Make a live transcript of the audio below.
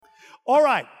All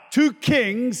right, 2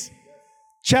 Kings,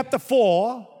 chapter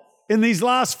 4, in these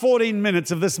last 14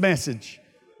 minutes of this message.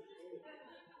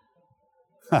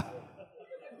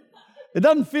 It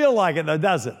doesn't feel like it though,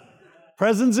 does it?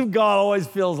 Presence of God always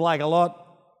feels like a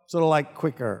lot, sort of like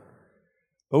quicker.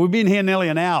 But we've been here nearly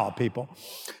an hour, people.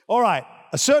 All right.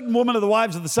 A certain woman of the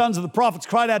wives of the sons of the prophets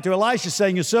cried out to Elisha,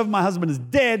 saying, your servant, my husband, is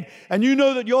dead, and you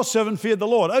know that your servant feared the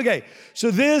Lord. Okay,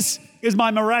 so this is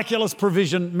my miraculous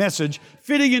provision message,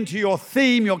 fitting into your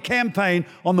theme, your campaign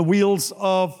on the wheels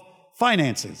of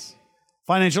finances,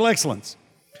 financial excellence.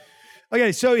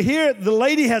 Okay, so here the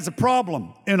lady has a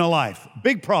problem in her life,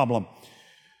 big problem.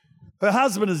 Her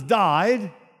husband has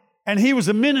died, and he was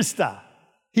a minister.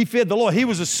 He feared the Lord. He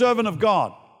was a servant of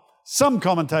God. Some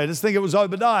commentators think it was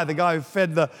Obadiah, the guy who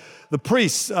fed the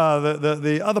priests,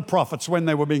 the other prophets when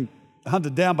they were being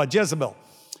hunted down by Jezebel.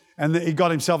 And he got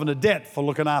himself into debt for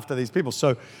looking after these people.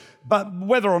 So, but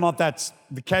whether or not that's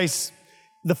the case,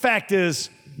 the fact is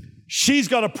she's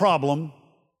got a problem.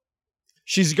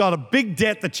 She's got a big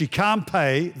debt that she can't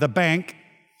pay, the bank.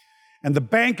 And the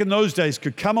bank in those days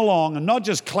could come along and not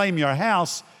just claim your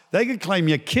house, they could claim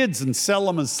your kids and sell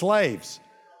them as slaves.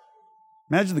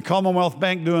 Imagine the Commonwealth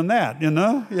Bank doing that, you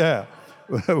know? Yeah.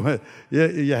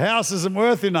 Your house isn't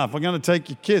worth enough. We're going to take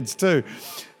your kids too.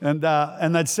 And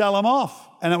they'd sell them off.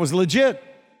 And it was legit.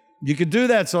 You could do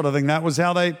that sort of thing. That was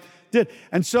how they did.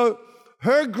 And so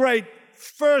her great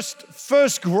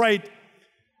first great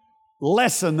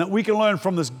lesson that we can learn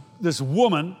from this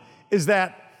woman is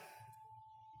that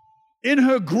in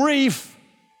her grief,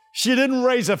 she didn't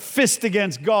raise a fist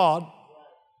against God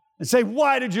and say,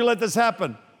 why did you let this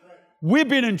happen? We've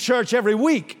been in church every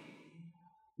week.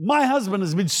 My husband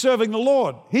has been serving the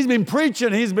Lord. He's been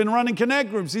preaching. He's been running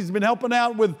connect groups. He's been helping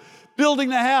out with building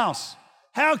the house.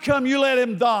 How come you let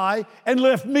him die and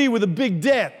left me with a big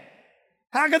debt?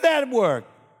 How could that work?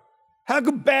 How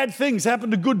could bad things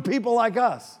happen to good people like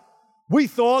us? We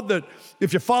thought that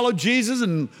if you follow Jesus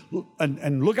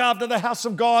and look after the house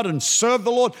of God and serve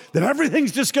the Lord, that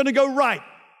everything's just going to go right.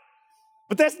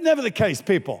 But that's never the case,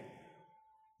 people.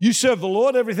 You serve the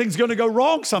Lord, everything's going to go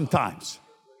wrong sometimes.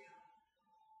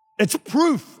 It's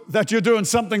proof that you're doing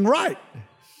something right.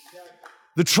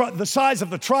 The size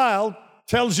of the trial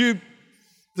tells you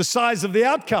the size of the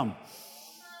outcome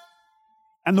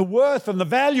and the worth and the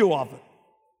value of it.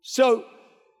 So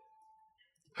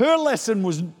her lesson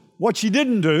was what she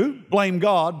didn't do, blame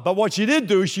God, but what she did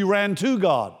do, she ran to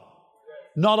God,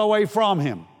 not away from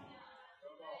Him.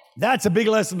 That's a big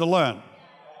lesson to learn.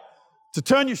 To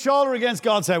turn your shoulder against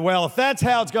God and say, well, if that's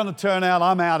how it's going to turn out,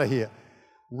 I'm out of here.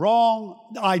 Wrong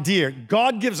idea.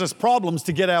 God gives us problems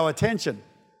to get our attention.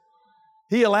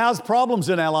 He allows problems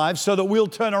in our lives so that we'll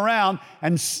turn around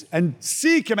and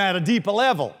seek Him at a deeper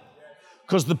level.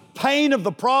 Because the pain of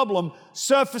the problem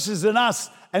surfaces in us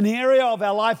an area of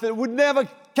our life that would never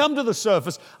come to the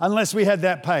surface unless we had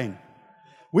that pain.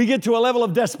 We get to a level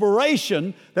of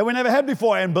desperation that we never had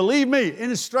before. And believe me,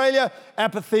 in Australia,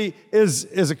 apathy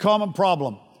is a common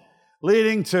problem,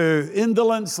 leading to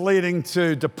indolence, leading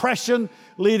to depression,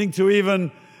 leading to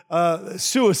even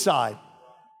suicide.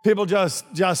 People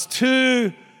just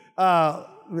too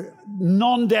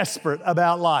non-desperate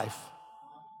about life.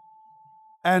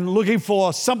 And looking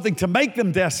for something to make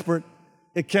them desperate,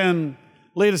 it can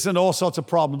lead us into all sorts of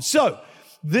problems. So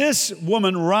this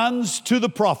woman runs to the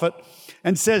prophet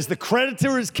and says, the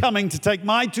creditor is coming to take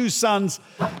my 2 sons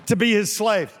to be his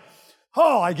slaves.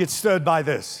 Oh, I get stirred by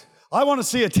this. I want to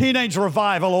see a teenage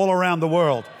revival all around the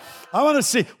world. I want to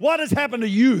see what has happened to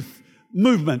youth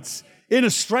movements in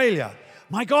Australia.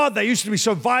 My God, they used to be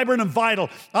so vibrant and vital.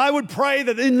 I would pray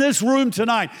that in this room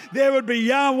tonight, there would be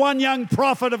one young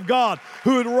prophet of God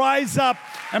who would rise up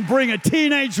and bring a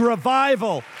teenage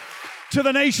revival to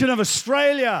the nation of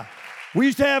Australia. We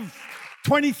used to have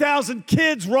 20,000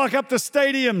 kids rock up to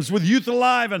stadiums with Youth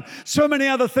Alive and so many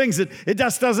other things. It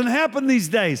just doesn't happen these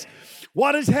days.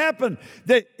 What has happened?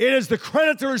 That it is the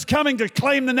creditor is coming to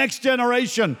claim the next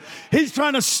generation. He's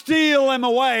trying to steal them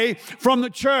away from the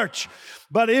church.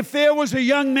 But if there was a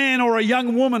young man or a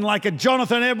young woman like a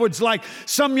Jonathan Edwards, like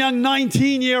some young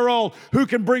 19-year-old who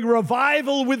can bring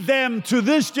revival with them to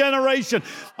this generation,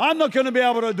 I'm not going to be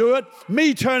able to do it.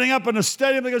 Me turning up in a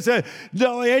stadium, they're going to say,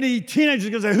 no, any teenager's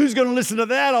going to say, who's going to listen to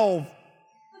that old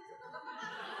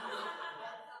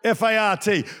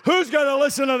F-A-R-T? Who's going to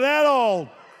listen to that old?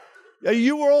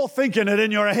 You were all thinking it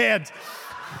in your head.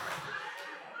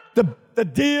 The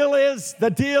deal is,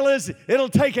 it'll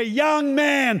take a young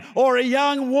man or a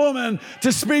young woman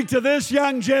to speak to this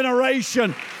young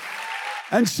generation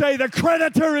and say, the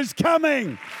creditor is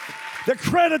coming. The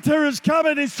creditor is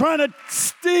coming. He's trying to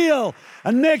steal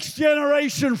a next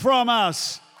generation from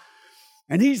us.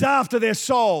 And he's after their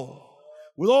soul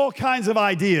with all kinds of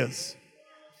ideas.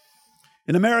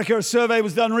 In America, a survey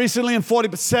was done recently, and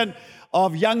 40%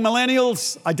 of young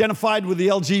millennials identified with the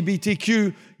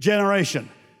LGBTQ generation,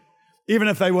 even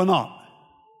if they were not.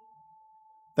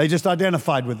 They just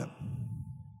identified with them.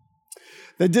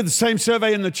 They did the same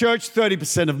survey in the church.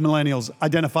 30% of millennials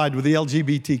identified with the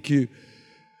LGBTQ.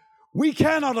 We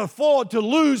cannot afford to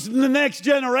lose the next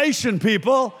generation,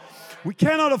 people. We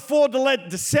cannot afford to let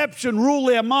deception rule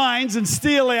their minds and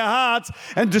steal their hearts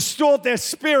and distort their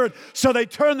spirit so they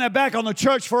turn their back on the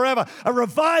church forever. A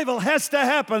revival has to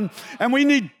happen, and we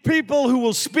need people who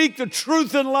will speak the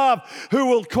truth in love, who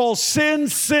will call sin,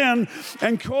 sin,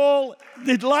 and call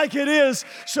it like it is,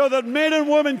 so that men and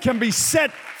women can be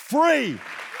set free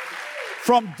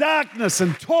from darkness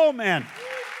and torment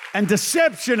and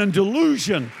deception and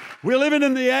delusion. We're living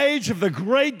in the age of the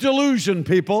great delusion,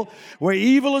 people, where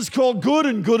evil is called good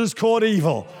and good is called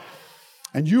evil.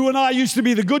 And you and I used to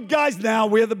be the good guys. Now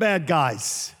we're the bad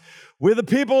guys. We're the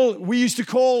people we used to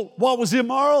call what was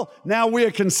immoral. Now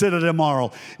we're considered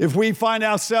immoral. If we find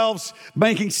ourselves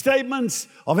making statements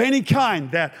of any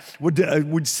kind that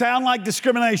would sound like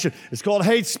discrimination, it's called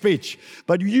hate speech.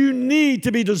 But you need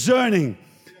to be discerning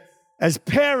as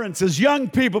parents, as young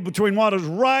people, between what is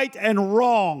right and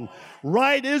wrong.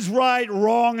 Right is right,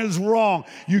 wrong is wrong.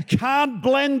 You can't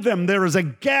blend them. There is a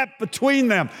gap between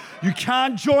them. You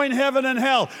can't join heaven and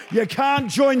hell. You can't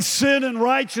join sin and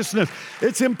righteousness.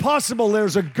 It's impossible.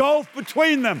 There's a gulf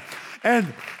between them.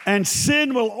 And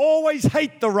sin will always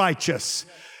hate the righteous.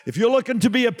 If you're looking to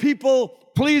be a people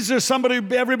pleaser, somebody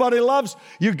everybody loves,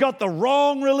 you've got the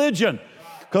wrong religion.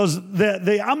 Because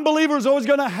the unbeliever is always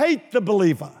going to hate the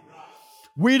believer.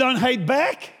 We don't hate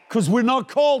back because we're not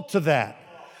called to that.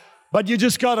 But you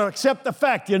just got to accept the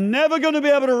fact you're never going to be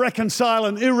able to reconcile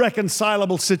an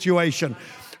irreconcilable situation.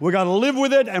 We've got to live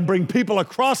with it and bring people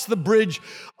across the bridge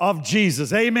of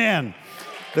Jesus. Amen.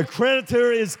 The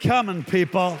creditor is coming,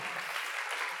 people.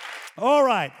 All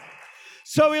right.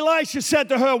 So Elisha said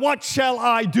to her, "What shall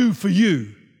I do for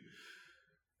you?"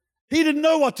 He didn't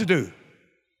know what to do.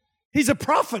 He's a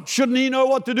prophet. Shouldn't he know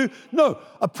what to do? No,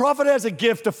 a prophet has a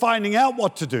gift of finding out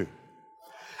what to do.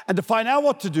 And to find out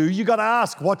what to do, you got to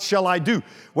ask, what shall I do?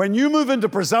 When you move into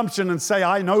presumption and say,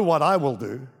 I know what I will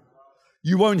do,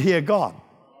 you won't hear God.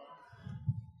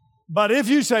 But if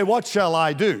you say, what shall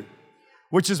I do?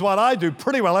 Which is what I do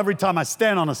pretty well every time I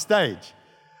stand on a stage.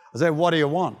 I say, what do you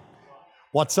want?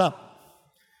 What's up?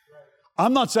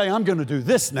 I'm not saying I'm going to do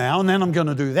this now and then I'm going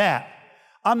to do that.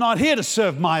 I'm not here to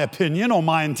serve my opinion or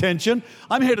my intention.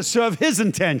 I'm here to serve His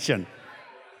intention.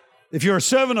 If you're a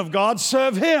servant of God,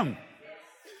 serve Him.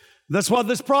 That's what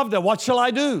this prophet did. What shall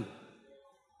I do?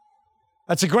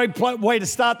 That's a great way to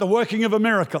start the working of a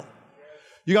miracle.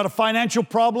 You got a financial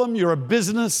problem, you're a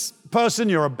business person,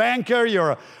 you're a banker,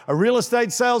 you're a real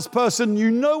estate salesperson, you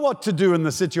know what to do in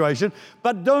the situation,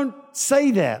 but don't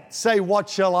say that. Say, what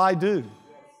shall I do?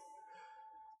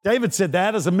 David said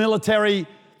that as a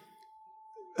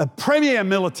premier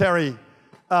military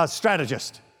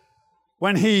strategist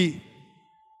when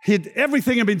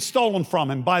everything had been stolen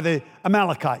from him by the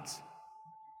Amalekites.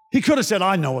 He could have said,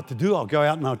 I know what to do. I'll go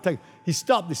out and I'll take it. He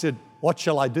stopped. He said, what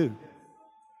shall I do?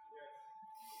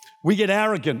 We get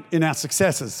arrogant in our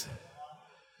successes.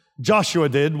 Joshua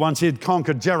did once he had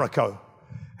conquered Jericho.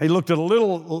 He looked at a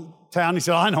little town. He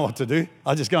said, I know what to do.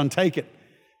 I'll just go and take it.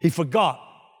 He forgot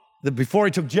that before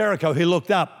he took Jericho, he looked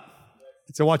up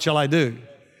and said, what shall I do?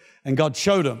 And God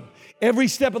showed him. Every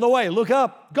step of the way, look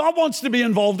up. God wants to be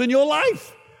involved in your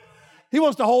life. He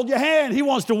wants to hold your hand. He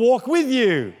wants to walk with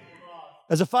you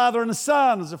as a father and a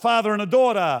son, as a father and a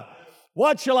daughter.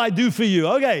 What shall I do for you?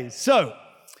 Okay, so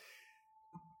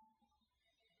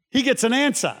he gets an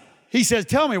answer. He says,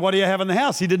 tell me, what do you have in the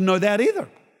house? He didn't know that either.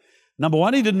 Number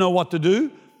one, he didn't know what to do.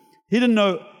 He didn't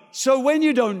know. So when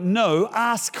you don't know,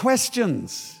 ask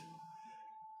questions.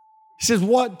 He says,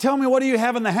 tell me, what do you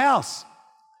have in the house?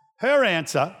 Her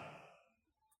answer,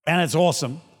 and it's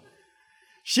awesome.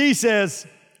 She says,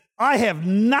 I have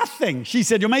nothing. She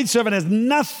said, your maidservant has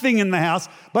nothing in the house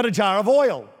but a jar of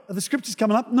oil. Are the scriptures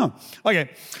coming up? No. Okay.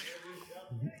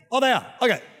 Oh, they are.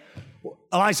 Okay.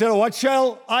 And I said, what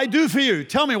shall I do for you?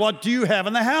 Tell me, what do you have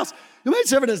in the house? Your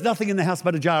maidservant has nothing in the house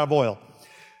but a jar of oil.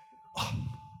 Oh.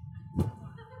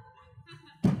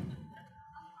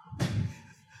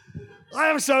 I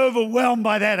am so overwhelmed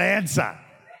by that answer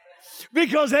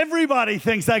because everybody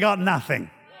thinks they got nothing.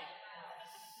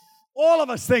 All of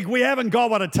us think we haven't got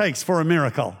what it takes for a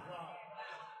miracle.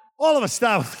 All of us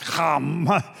start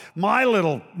with, my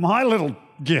little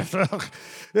gift.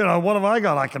 What have I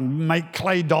got? I can make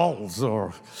clay dolls,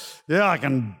 or I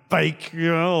can bake,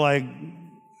 like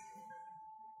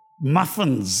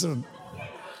muffins.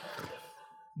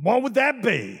 What would that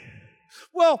be?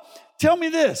 Well, tell me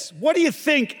this. What do you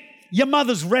think your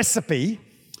mother's recipe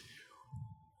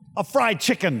of fried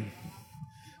chicken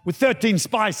with 13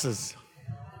 spices,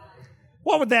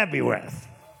 what would that be worth?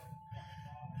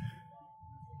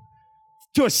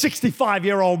 To a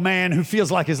 65-year-old man who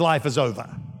feels like his life is over,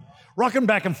 rocking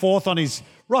back and forth on his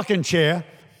rocking chair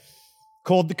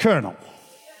called the Colonel.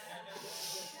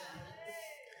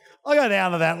 I go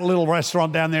down to that little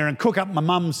restaurant down there and cook up my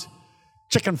mum's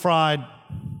chicken fried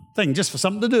thing just for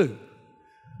something to do.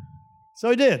 So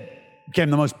he did. Became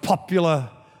the most popular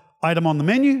item on the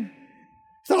menu.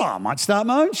 Thought, I might start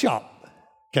my own shop.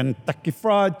 Kentucky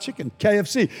Fried Chicken,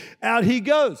 KFC. Out he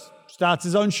goes. Starts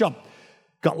his own shop.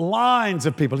 Got lines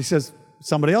of people. He says,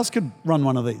 somebody else could run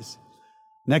one of these.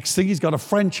 Next thing, he's got a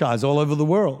franchise all over the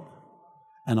world.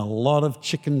 And a lot of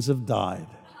chickens have died.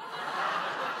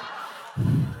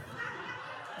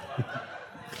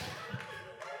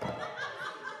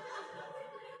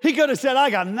 He could have said,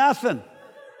 I got nothing.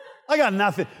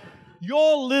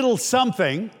 Your little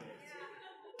something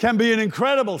can be an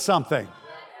incredible something.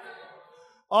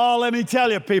 Oh, let me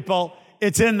tell you, people,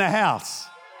 it's in the house.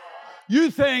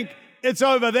 You think it's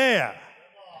over there.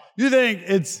 You think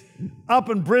it's up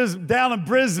in down in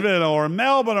Brisbane or in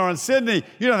Melbourne or in Sydney.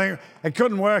 You don't think it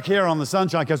couldn't work here on the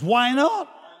Sunshine Coast. Why not?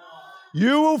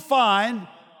 You will find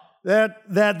that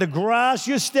the grass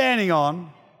you're standing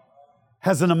on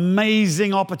has an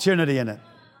amazing opportunity in it.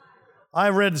 I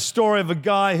read the story of a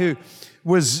guy who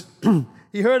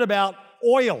he heard about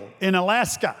oil in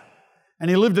Alaska, and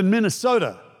he lived in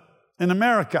Minnesota in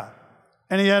America,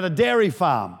 and he had a dairy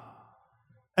farm.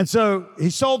 And so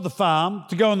he sold the farm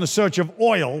to go in the search of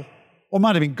oil, or it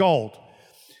might have been gold,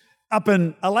 up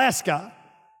in Alaska,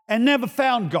 and never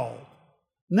found gold.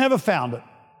 Never found it.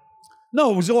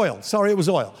 No, it was oil. Sorry, it was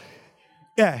oil.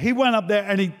 Yeah, he went up there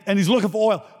and he's looking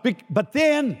for oil. But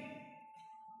then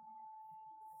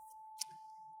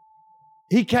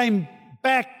he came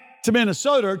back to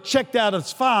Minnesota, checked out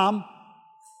his farm,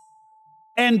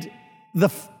 and the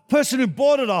person who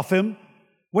bought it off him,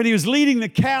 when he was leading the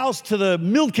cows to the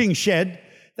milking shed,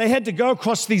 they had to go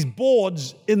across these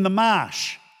boards in the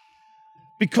marsh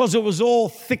because it was all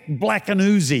thick, black, and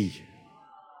oozy.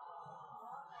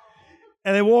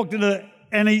 And they walked into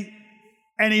and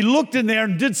he looked in there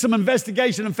and did some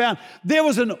investigation and found there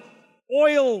was an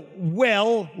oil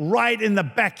well right in the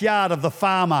backyard of the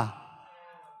farmer.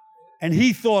 And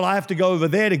he thought, I have to go over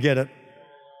there to get it.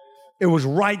 It was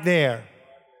right there.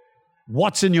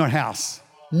 What's in your house?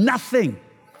 Nothing.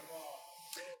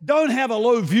 Don't have a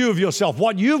low view of yourself.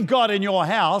 What you've got in your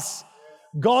house,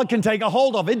 God can take a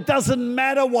hold of. It doesn't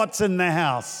matter what's in the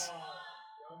house.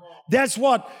 That's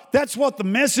what the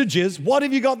message is. What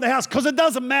have you got in the house? Because it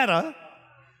doesn't matter.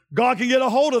 God can get a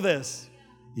hold of this.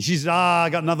 She says, I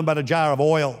got nothing but a jar of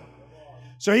oil.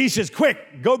 So he says,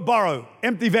 quick, go borrow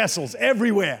empty vessels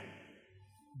everywhere.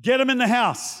 Get them in the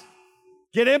house.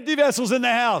 Get empty vessels in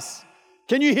the house.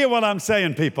 Can you hear what I'm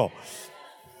saying, people?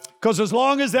 Because as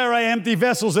long as there are empty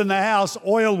vessels in the house,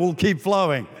 oil will keep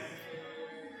flowing.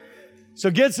 So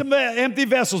get some empty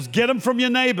vessels. Get them from your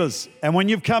neighbors. And when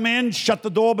you've come in, shut the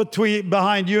door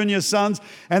behind you and your sons,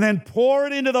 and then pour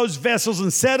it into those vessels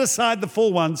and set aside the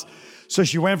full ones. So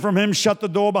she went from him, shut the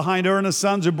door behind her and her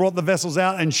sons, who brought the vessels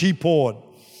out, and she poured.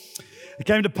 It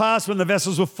came to pass when the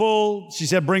vessels were full, she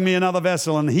said, bring me another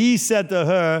vessel. And he said to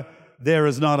her, there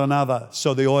is not another.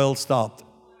 So the oil stopped.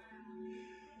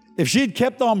 If she'd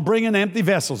kept on bringing empty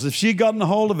vessels, if she'd gotten a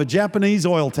hold of a Japanese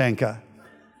oil tanker,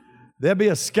 there'd be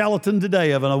a skeleton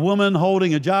today of a woman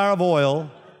holding a jar of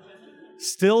oil,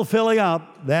 still filling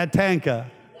up that tanker.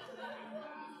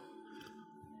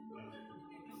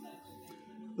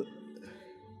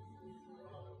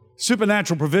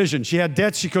 Supernatural provision. She had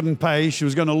debts she couldn't pay. She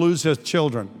was going to lose her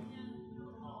children.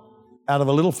 Out of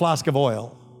a little flask of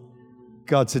oil,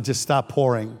 God said, just start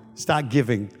pouring, start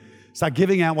giving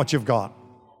out what you've got,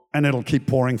 and it'll keep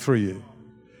pouring through you.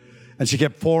 And she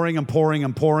kept pouring and pouring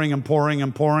and pouring and pouring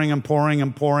and pouring and pouring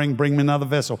and pouring. Bring me another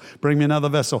vessel. Bring me another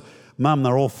vessel. Mom,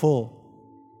 they're all full.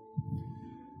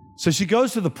 So she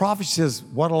goes to the prophet. She says,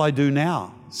 what'll I do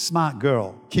now? Smart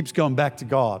girl. Keeps going back to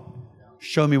God.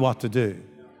 Show me what to do.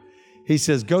 He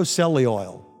says, go sell the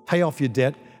oil, pay off your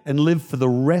debt, and live for the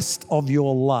rest of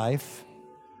your life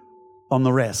on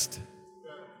the rest.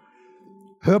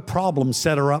 Her problem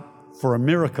set her up for a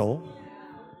miracle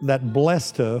that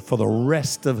blessed her for the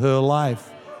rest of her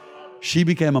life. She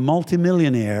became a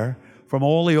multimillionaire from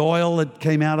all the oil that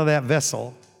came out of that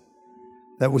vessel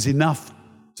that was enough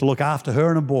to look after her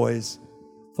and her boys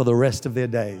for the rest of their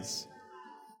days.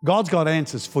 God's got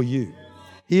answers for you.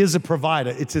 He is a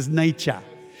provider. It's His nature.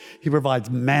 He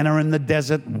provides manna in the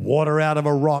desert, water out of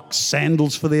a rock,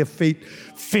 sandals for their feet,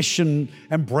 fish and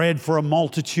bread for a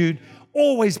multitude,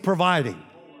 always providing.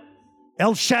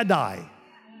 El Shaddai,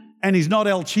 and He's not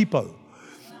El Cheapo.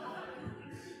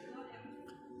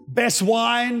 Best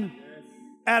wine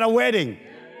at a wedding.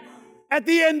 At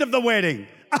the end of the wedding,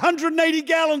 180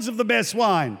 gallons of the best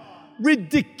wine.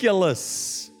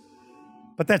 Ridiculous.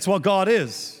 But that's what God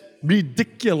is.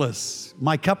 Ridiculous.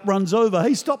 My cup runs over.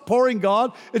 Hey, stop pouring,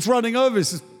 God. It's running over. He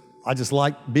says, I just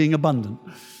like being abundant.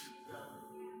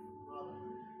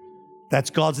 That's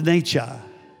God's nature,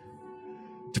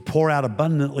 to pour out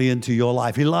abundantly into your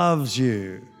life. He loves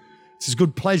you. It's His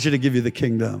good pleasure to give you the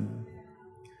kingdom.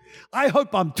 I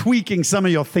hope I'm tweaking some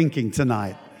of your thinking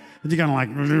tonight. And you're going like,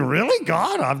 really,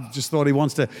 God? I just thought He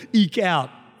wants to eke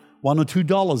out $1 or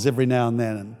 $2 every now and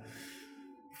then, and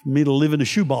for me to live in a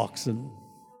shoebox. And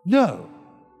no,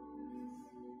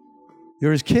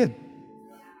 you're His kid.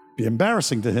 It'd be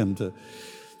embarrassing to Him to.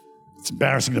 It's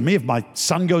embarrassing to me if my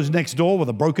son goes next door with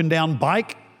a broken down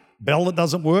bike, bell that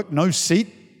doesn't work, no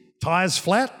seat, tires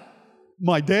flat.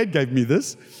 My dad gave me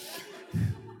this.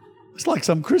 It's like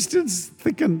some Christians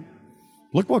thinking,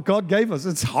 look what God gave us.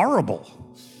 It's horrible.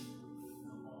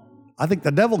 I think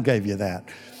the devil gave you that.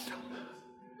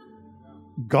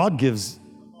 God gives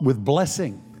with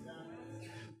blessing.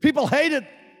 People hate it.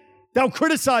 They'll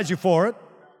criticize you for it.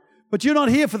 But you're not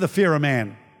here for the fear of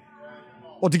man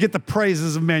or to get the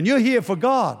praises of man. You're here for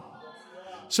God.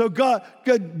 So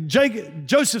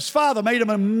Joseph's father made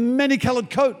him a many-colored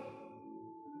coat.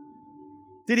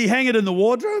 Did he hang it in the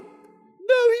wardrobe?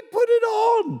 No, he put it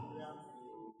on.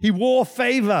 He wore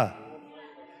favor.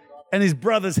 And his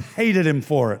brothers hated him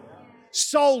for it.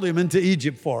 Sold him into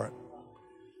Egypt for it.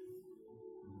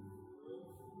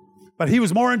 But he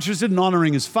was more interested in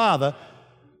honoring his father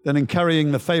than in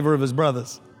carrying the favor of his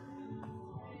brothers.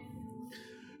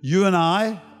 You and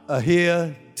I are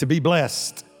here to be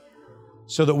blessed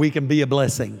so that we can be a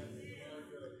blessing.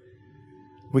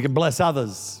 We can bless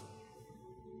others.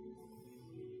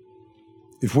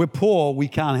 If we're poor, we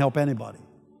can't help anybody.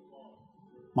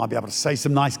 Might be able to say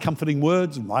some nice comforting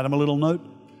words and write them a little note.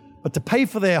 But to pay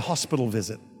for their hospital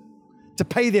visit, to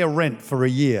pay their rent for a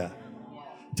year,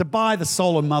 to buy the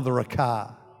soul mother a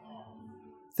car,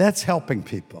 that's helping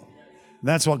people.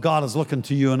 That's what God is looking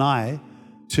to you and I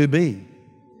to be.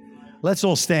 Let's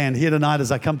all stand here tonight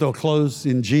as I come to a close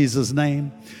in Jesus'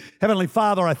 name. Heavenly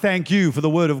Father, I thank you for the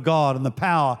word of God and the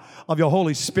power of your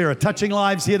Holy Spirit, touching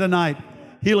lives here tonight,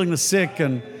 healing the sick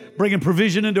and bringing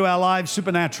provision into our lives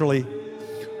supernaturally.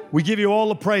 We give you all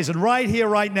the praise. And right here,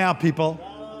 right now, people,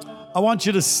 I want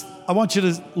you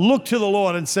to look to the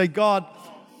Lord and say, God,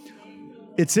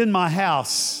 it's in my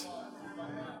house.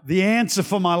 The answer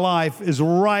for my life is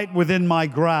right within my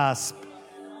grasp.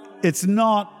 It's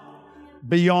not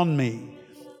beyond me.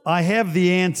 I have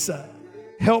the answer.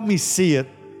 Help me see it.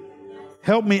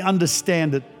 Help me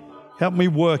understand it. Help me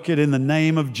work it in the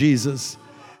name of Jesus.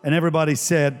 And everybody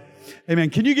said, amen.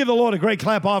 Can you give the Lord a great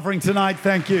clap offering tonight?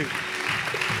 Thank you.